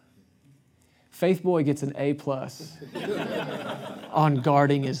mouth. Faith Boy gets an A+ on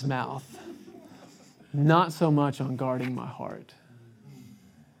guarding his mouth. Not so much on guarding my heart.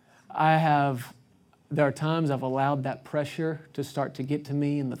 There are times I've allowed that pressure to start to get to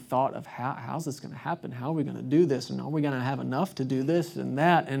me, and the thought of how's this going to happen? How are we going to do this? And are we going to have enough to do this and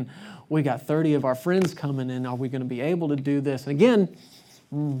that? And we got 30 of our friends coming in. Are we going to be able to do this? And again,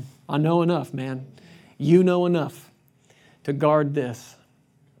 I know enough, man. You know enough to guard this.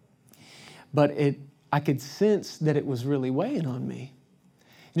 But I could sense that it was really weighing on me.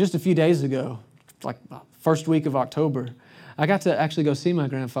 And just a few days ago, like first week of October, I got to actually go see my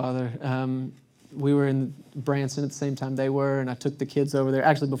grandfather. We were in Branson at the same time they were, and I took the kids over there.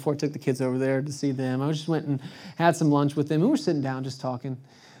 Actually, before I took the kids over there to see them, I just went and had some lunch with them, and we were sitting down just talking.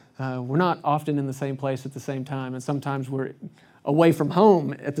 We're not often in the same place at the same time, and sometimes we're away from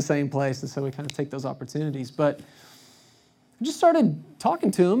home at the same place, and so we kind of take those opportunities. But I just started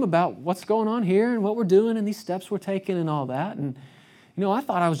talking to them about what's going on here and what we're doing and these steps we're taking and all that. And, I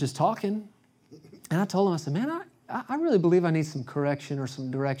thought I was just talking. And I told them, I said, man, I really believe I need some correction or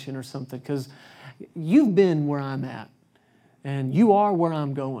some direction or something, because you've been where I'm at, and you are where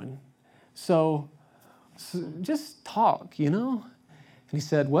I'm going. So just talk, And he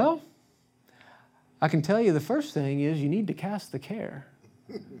said, well, I can tell you the first thing is you need to cast the care.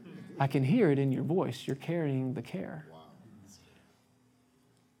 I can hear it in your voice. You're carrying the care. Wow.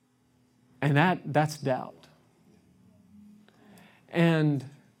 And that's doubt. And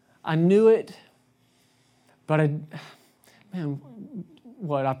I knew it, but I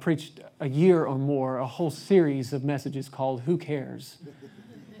preached a year or more, a whole series of messages called Who Cares?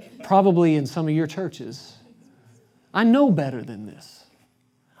 Probably in some of your churches. I know better than this.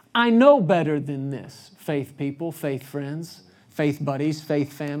 I know better than this, faith people, faith friends, faith buddies,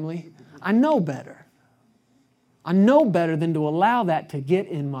 faith family. I know better. I know better than to allow that to get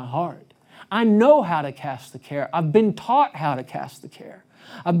in my heart. I know how to cast the care. I've been taught how to cast the care.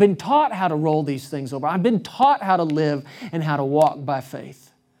 I've been taught how to roll these things over. I've been taught how to live and how to walk by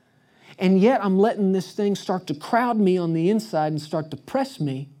faith. And yet I'm letting this thing start to crowd me on the inside and start to press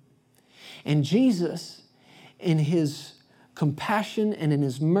me. And Jesus, in His compassion and in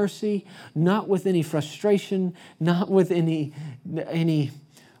His mercy, not with any frustration, not with any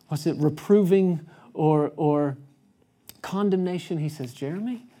reproving or condemnation, He says,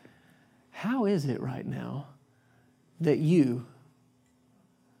 Jeremy, how is it right now that you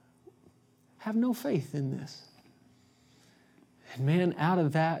have no faith in this? And man, out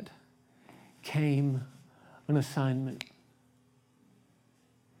of that came an assignment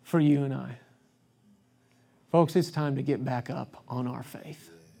for you and I. Folks, it's time to get back up on our faith.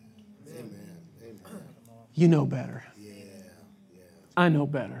 Amen. Amen. You know better. Yeah. Yeah. I know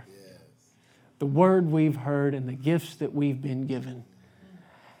better. Yes. The word we've heard and the gifts that we've been given.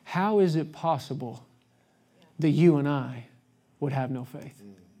 How is it possible that you and I would have no faith?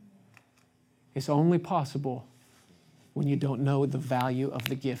 It's only possible when you don't know the value of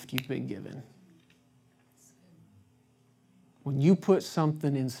the gift you've been given. When you put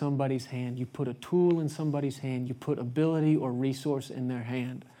something in somebody's hand, you put a tool in somebody's hand, you put ability or resource in their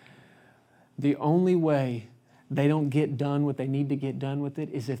hand, the only way they don't get done what they need to get done with it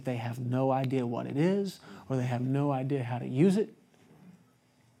is if they have no idea what it is or they have no idea how to use it.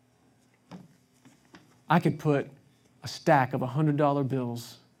 I could put a stack of $100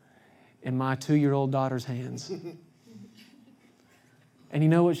 bills in my 2-year-old daughter's hands. And you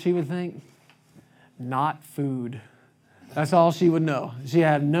know what she would think? Not food. That's all she would know. She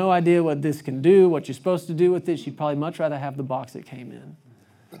had no idea what this can do, what you're supposed to do with it. She'd probably much rather have the box that came in.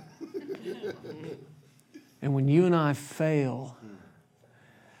 And when you and I fail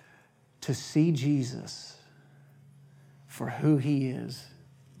to see Jesus for who He is,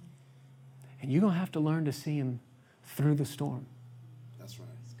 and you're going to have to learn to see Him through the storm. That's right.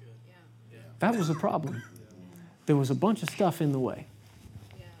 That's good. Yeah. That was a problem. There was a bunch of stuff in the way.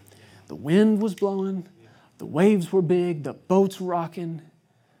 The wind was blowing, the waves were big, the boat's rocking,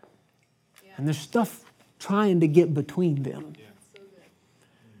 and there's stuff trying to get between them.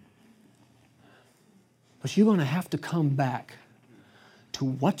 But you're going to have to come back to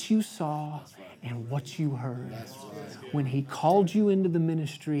what you saw and what you heard. When He called you into the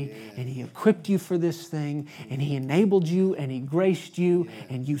ministry and He equipped you for this thing and He enabled you and He graced you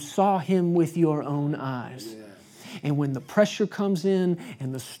and you saw Him with your own eyes. And when the pressure comes in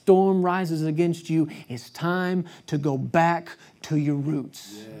and the storm rises against you, it's time to go back to your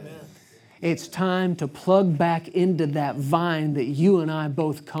roots. It's time to plug back into that vine that you and I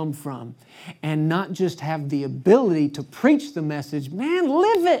both come from and not just have the ability to preach the message, man,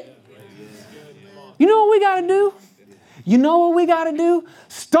 live it. You know what we got to do? You know what we got to do?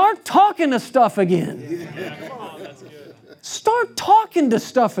 Start talking to stuff again. Start talking to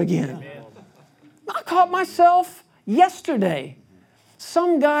stuff again. I caught myself yesterday.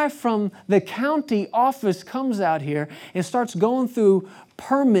 Some guy from the county office comes out here and starts going through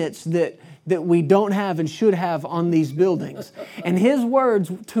permits that we don't have and should have on these buildings. And his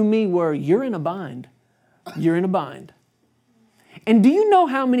words to me were, "You're in a bind. You're in a bind." And do you know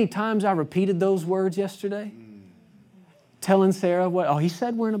how many times I repeated those words yesterday? Telling Sarah, he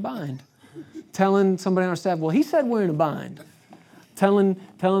said we're in a bind. Telling somebody on our staff, he said we're in a bind. Telling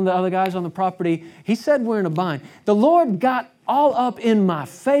the other guys on the property, he said we're in a bind. The Lord got all up in my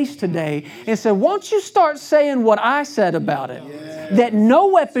face today and said, won't you start saying what I said about it? That no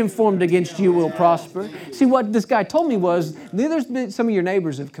weapon formed against you will prosper. See, what this guy told me was, there's been some of your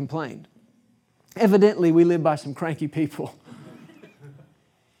neighbors have complained. Evidently, we live by some cranky people.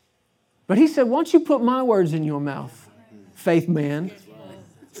 But he said, why don't you put my words in your mouth, faith man,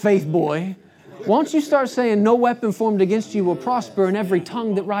 faith boy? Why don't you start saying no weapon formed against you will prosper, and every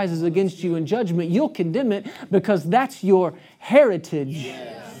tongue that rises against you in judgment, you'll condemn it because that's your heritage.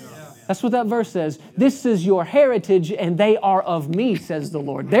 That's what that verse says. This is your heritage and they are of me, says the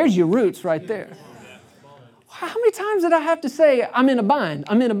Lord. There's your roots right there. How many times did I have to say, I'm in a bind,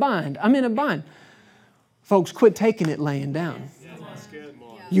 I'm in a bind, I'm in a bind? Folks, quit taking it laying down.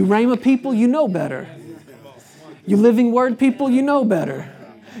 You Rhema people, you know better. You Living Word people, you know better.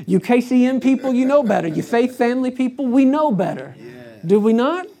 You KCM people, you know better. You Faith Family people, we know better. Do we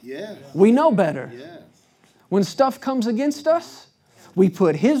not? We know better. When stuff comes against us, we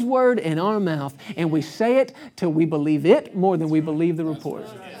put His word in our mouth and we say it till we believe it more than we believe the report.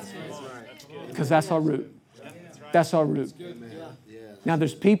 Because that's our root. That's our root. Now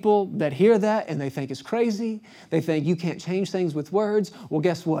there's people that hear that and they think it's crazy. They think you can't change things with words. Well,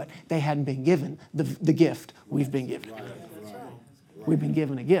 guess what? They hadn't been given the gift we've been given. We've been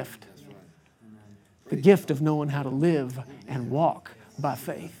given a gift. The gift of knowing how to live and walk by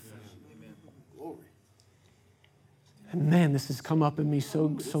faith. And man, this has come up in me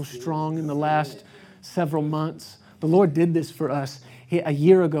so strong in the last several months. The Lord did this for us. A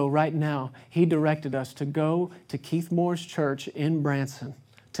year ago, right now, He directed us to go to Keith Moore's church in Branson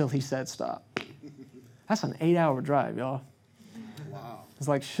till He said stop. That's an 8-hour drive, y'all. It's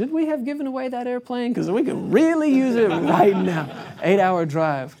like, should we have given away that airplane? Because we could really use it right now. 8-hour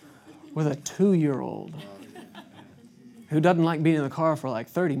drive with a 2-year-old who doesn't like being in the car for like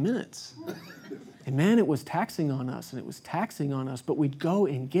 30 minutes. And man, it was taxing on us, and it was taxing on us. But we'd go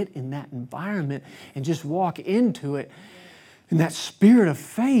and get in that environment and just walk into it. And that spirit of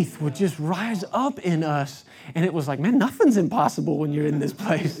faith would just rise up in us. And it was like, man, nothing's impossible when you're in this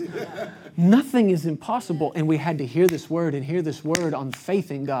place. Nothing is impossible. And we had to hear this word and hear this word on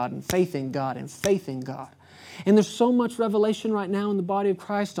faith in God and faith in God and faith in God. And there's so much revelation right now in the body of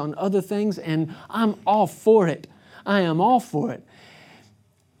Christ on other things, and I'm all for it. I am all for it.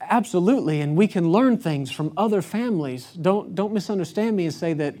 Absolutely, and we can learn things from other families. Don't misunderstand me and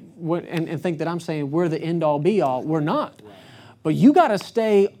say that, and think that I'm saying we're the end-all, be-all. We're not. But you got to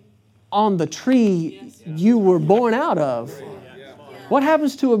stay on the tree you were born out of. What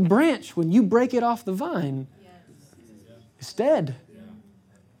happens to a branch when you break it off the vine? It's dead.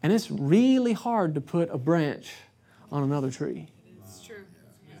 And it's really hard to put a branch on another tree. It's true.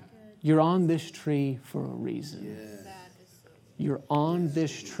 You're on this tree for a reason. You're on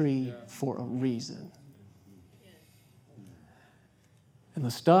this tree for a reason. And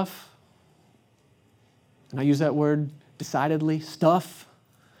the stuff, and I use that word decidedly, stuff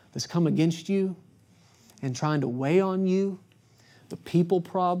that's come against you and trying to weigh on you, the people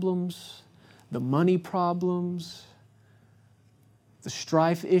problems, the money problems, the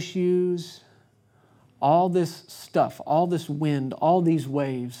strife issues, all this stuff, all this wind, all these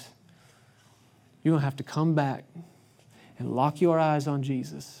waves, you're going to have to come back and lock your eyes on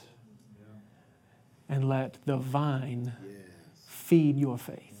Jesus and let the vine feed your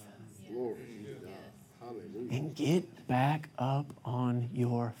faith. And get back up on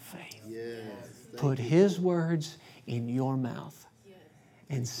your faith. Put His words in your mouth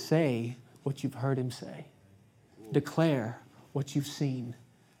and say what you've heard Him say. Declare what you've seen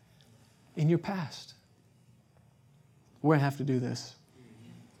in your past. We're going to have to do this.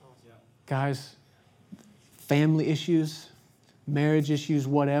 Guys, family issues, marriage issues,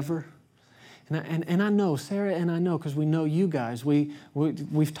 whatever. And I know, Sarah and I know, because we know you guys.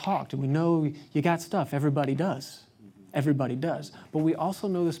 We've talked and we know you got stuff. Everybody does. Everybody does. But we also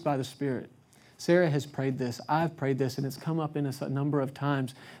know this by the Spirit. Sarah has prayed this. I've prayed this, and it's come up in a number of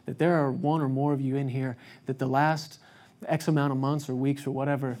times that there are one or more of you in here that the last X amount of months or weeks or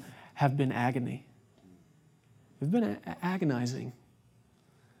whatever have been agony. They've been agonizing.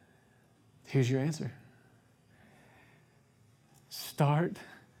 Here's your answer. Start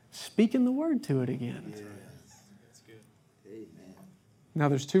speaking the word to it again. Yes. That's good. Amen. Now,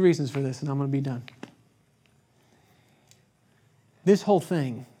 there's two reasons for this, and I'm going to be done. This whole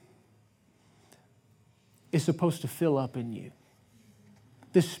thing is supposed to fill up in you.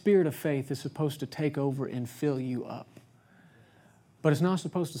 This spirit of faith is supposed to take over and fill you up. But it's not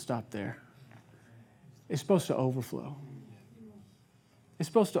supposed to stop there. It's supposed to overflow. It's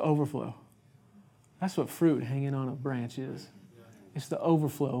supposed to overflow. That's what fruit hanging on a branch is. It's the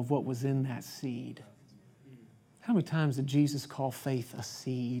overflow of what was in that seed. How many times did Jesus call faith a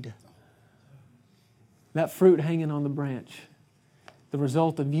seed? That fruit hanging on the branch, the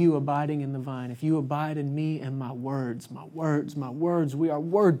result of you abiding in the vine. If you abide in me and my words, we are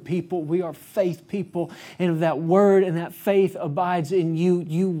word people, we are faith people. And if that word and that faith abides in you,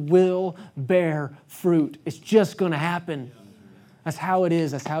 you will bear fruit. It's just going to happen. That's how it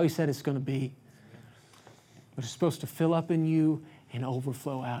is. That's how He said it's going to be. But it's supposed to fill up in you and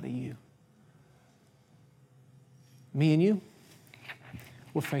overflow out of you. Me and you,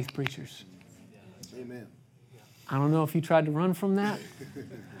 we're faith preachers. Amen. I don't know if you tried to run from that.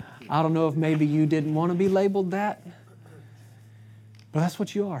 I don't know if maybe you didn't want to be labeled that. But that's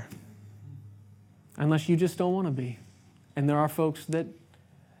what you are. Unless you just don't want to be. And there are folks that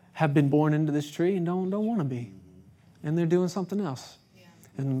have been born into this tree and don't want to be. And they're doing something else. Yeah.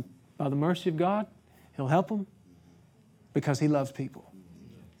 And by the mercy of God, He'll help them because He loves people.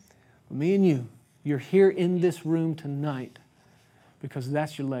 But me and you, you're here in this room tonight because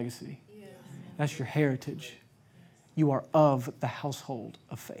that's your legacy. Yeah. That's your heritage. You are of the household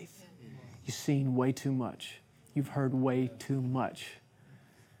of faith. You've seen way too much. You've heard way too much.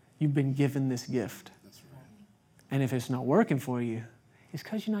 You've been given this gift. That's right. And if it's not working for you, it's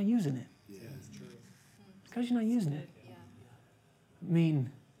because you're not using it. Yeah, it's true. It's because you're not using it. I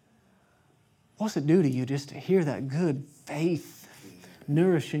mean, what's it do to you just to hear that good faith,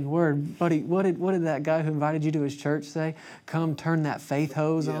 nourishing word? Buddy, what did that guy who invited you to his church say? Come turn that faith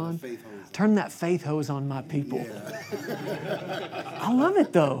hose on. Faith hose. Turn that faith hose on my people. Yeah. I love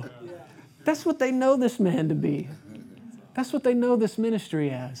it though. That's what they know this man to be. That's what they know this ministry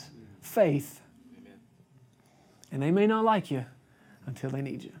as. Faith. And they may not like you until they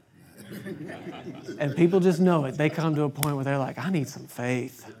need you. And people just know it. They come to a point where they're like, I need some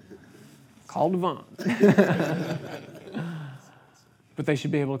faith. Call Devon. But they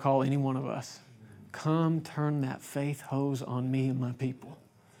should be able to call any one of us. Come turn that faith hose on me and my people.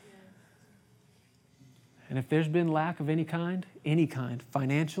 And if there's been lack of any kind,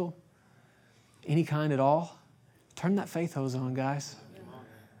 financial, any kind at all, turn that faith hose on, guys.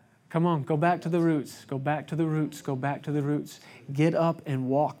 Come on, go back to the roots. Go back to the roots. Go back to the roots. Get up and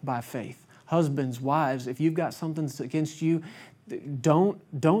walk by faith. Husbands, wives, if you've got something against you,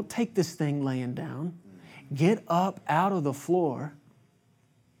 don't take this thing laying down. Get up out of the floor.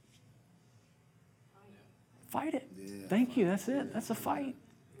 Fight it. Yeah, Thank you. That's it. That's a fight.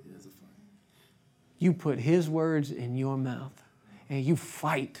 Yeah, it's a fight. You put His words in your mouth and you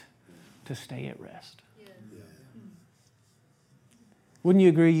fight to stay at rest. Yeah. Wouldn't you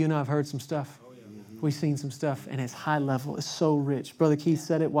agree you and I have heard some stuff? We've seen some stuff, and it's high level. It's so rich. Brother Keith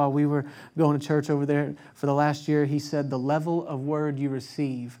said it while we were going to church over there for the last year. He said, the level of word you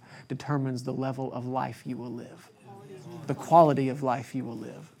receive determines the level of life you will live. the quality of life you will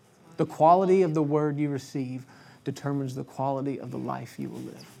live. The quality of the word you receive determines the quality of the life you will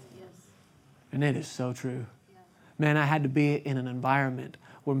live. And it is so true. Man, I had to be in an environment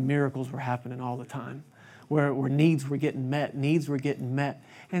where miracles were happening all the time, where needs were getting met.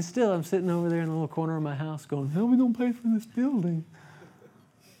 And still, I'm sitting over there in the little corner of my house going, how are we going to pay for this building?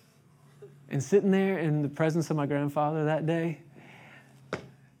 And sitting there in the presence of my grandfather that day,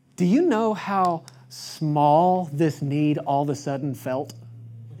 do you know how small this need all of a sudden felt?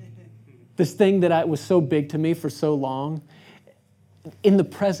 This thing that was so big to me for so long, in the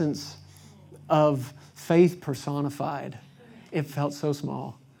presence of faith personified, it felt so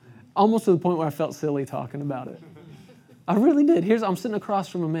small. Almost to the point where I felt silly talking about it. I really did. I'm sitting across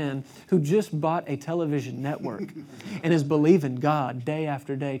from a man who just bought a television network and is believing God day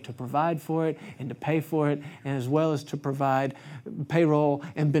after day to provide for it and to pay for it, and as well as to provide payroll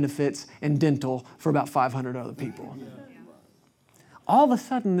and benefits and dental for about 500 other people. All of a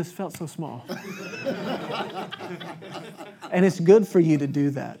sudden, this felt so small. And it's good for you to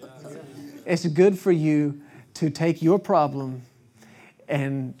do that. It's good for you to take your problem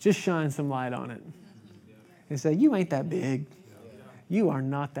and just shine some light on it. And say, you ain't that big. You are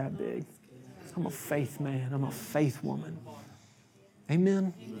not that big. I'm a faith man. I'm a faith woman.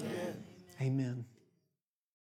 Amen? Amen.